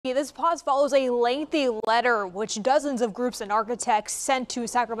This pause follows a lengthy letter which dozens of groups and architects sent to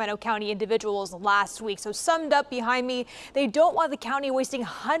Sacramento County individuals last week. So summed up behind me, they don't want the county wasting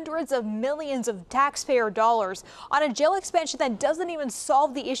hundreds of millions of taxpayer dollars on a jail expansion that doesn't even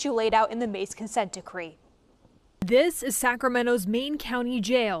solve the issue laid out in the May's consent decree. This is Sacramento's main county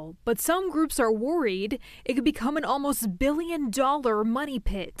jail, but some groups are worried it could become an almost $1 billion money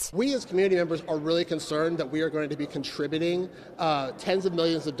pit. We as community members are really concerned that we are going to be contributing tens of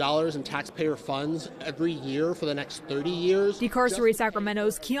millions of dollars in taxpayer funds every year for the next 30 years. Decarcerate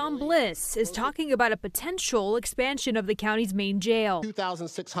Sacramento's Keon Bliss is talking about a potential expansion of the county's main jail.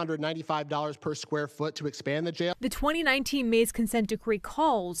 $2,695 per square foot to expand the jail. The 2019 May's consent decree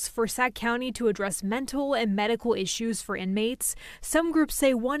calls for Sac County to address mental and medical issues for inmates. Some groups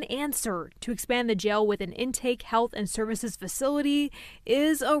say one answer to expand the jail with an intake, health, and services facility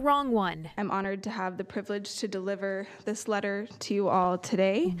is a wrong one. I'm honored to have the privilege to deliver this letter to you all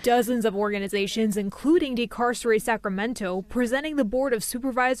today. Dozens of organizations, including Decarcerate Sacramento, presenting the Board of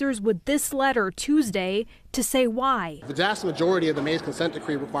Supervisors with this letter Tuesday to say why. The vast majority of the May's consent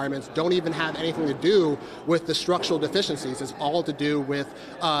decree requirements don't even have anything to do with the structural deficiencies. It's all to do with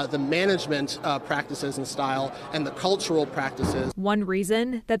the management practices and style and the cultural practices. One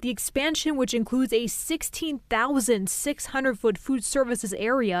reason that the expansion, which includes a 16,600-foot food services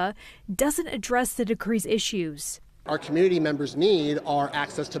area, doesn't address the decree's issues. Our community members need are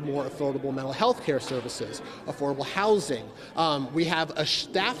access to more affordable mental health care services, affordable housing. We have a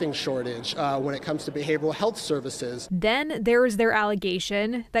staffing shortage when it comes to behavioral health services. Then there is their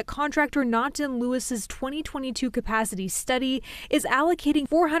allegation that contractor Naughton Lewis's 2022 capacity study is allocating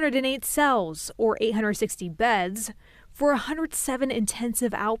 408 cells, or 860 beds, for 107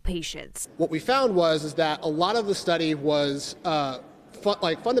 intensive outpatients. What we found was that a lot of the study was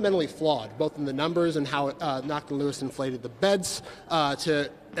fundamentally flawed, both in the numbers and how Naughton Lewis inflated the beds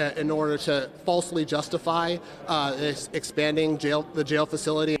in order to falsely justify expanding the jail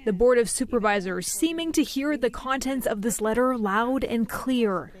facility. The Board of Supervisors seeming to hear the contents of this letter loud and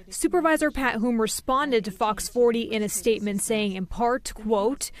clear. Supervisor Pat Hume responded to Fox 40 in a statement saying, in part,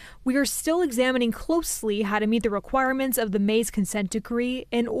 quote, "We are still examining closely how to meet the requirements of the May's consent decree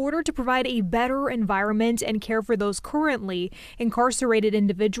in order to provide a better environment and care for those currently incarcerated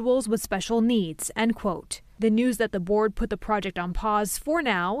individuals with special needs," end quote. The news that the board put the project on pause for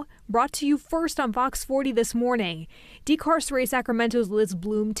now, brought to you first on Fox 40 this morning. Decarcerate Sacramento's Liz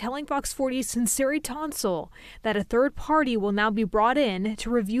Bloom telling Fox 40's Sinceri Tonsel that a third party will now be brought in to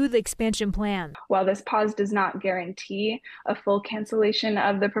review the expansion plan. While this pause does not guarantee a full cancellation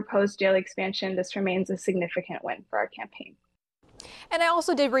of the proposed jail expansion, this remains a significant win for our campaign. And I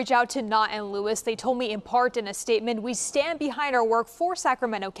also did reach out to Knott and Lewis. They told me in part in a statement, we stand behind our work for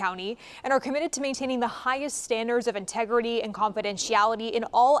Sacramento County and are committed to maintaining the highest standards of integrity and confidentiality in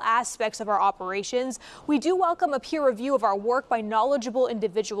all aspects of our operations. We do welcome a peer review of our work by knowledgeable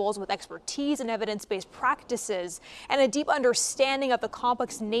individuals with expertise in evidence-based practices and a deep understanding of the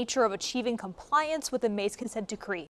complex nature of achieving compliance with the May's consent decree.